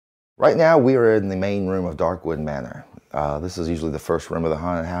Right now we are in the main room of Darkwood Manor. This is usually the first room of the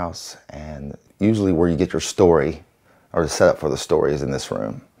haunted house, and usually where you get your story, or the setup for the story, is in this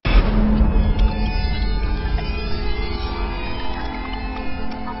room.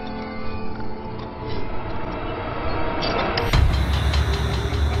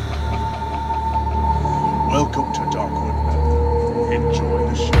 Welcome to Darkwood Manor. Enjoy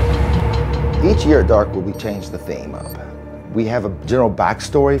the show. Each year at Darkwood we change the theme up. We have a general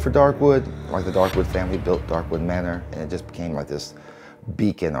backstory for Darkwood, like the Darkwood family built Darkwood Manor, and it just became like this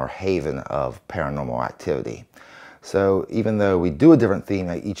beacon or haven of paranormal activity. So even though we do a different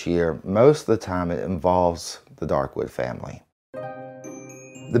theme each year, most of the time it involves the Darkwood family.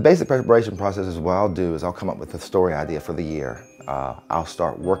 The basic preparation process is what I'll do is I'll come up with a story idea for the year. I'll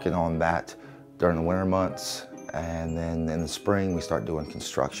start working on that during the winter months, and then in the spring we start doing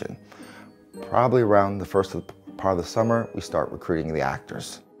construction. Probably around the first part of the summer, we start recruiting the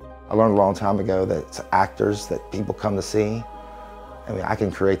actors. I learned a long time ago that it's actors that people come to see. I mean, I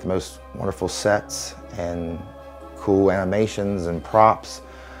can create the most wonderful sets and cool animations and props,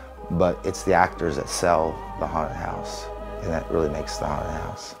 but it's the actors that sell the haunted house, and that really makes the haunted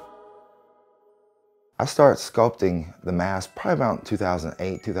house. I started sculpting the mask probably about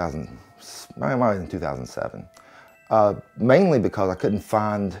 2008, maybe in 2007. Mainly because I couldn't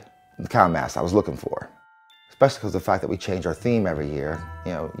find the kind of mask I was looking for. Especially because of the fact that we change our theme every year.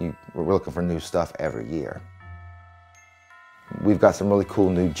 You know, we're looking for new stuff every year. We've got some really cool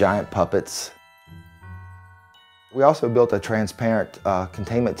new giant puppets. We also built a transparent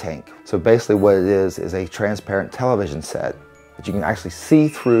containment tank. So basically what it is a transparent television set that you can actually see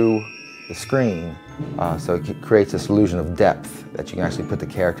through the screen. So it creates this illusion of depth that you can actually put the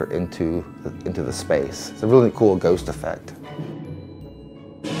character into the space. It's a really cool ghost effect.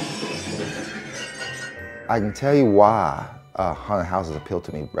 I can tell you why haunted houses appeal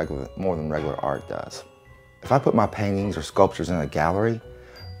to me more than regular art does. If I put my paintings or sculptures in a gallery,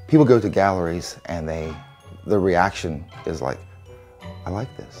 people go to galleries and their reaction is like, I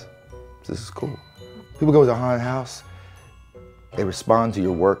like this. This is cool. People go to a haunted house, they respond to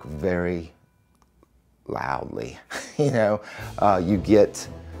your work very loudly. You get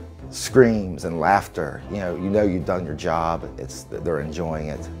screams and laughter. You know you've done your job. They're enjoying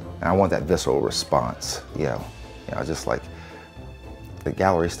it. And I want that visceral response. Just like the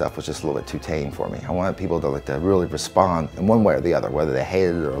gallery stuff was just a little bit too tame for me. I wanted people to really respond in one way or the other, whether they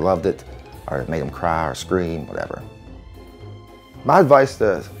hated it or loved it, or it made them cry or scream, whatever. My advice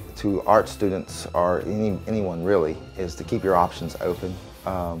to art students, or anyone really, is to keep your options open.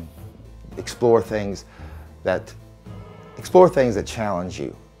 Explore things that challenge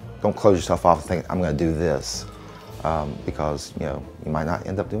you. Don't close yourself off and think, I'm going to do this. Because you might not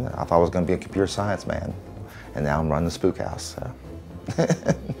end up doing it. I thought I was going to be a computer science man, and now I'm running the spook house. So.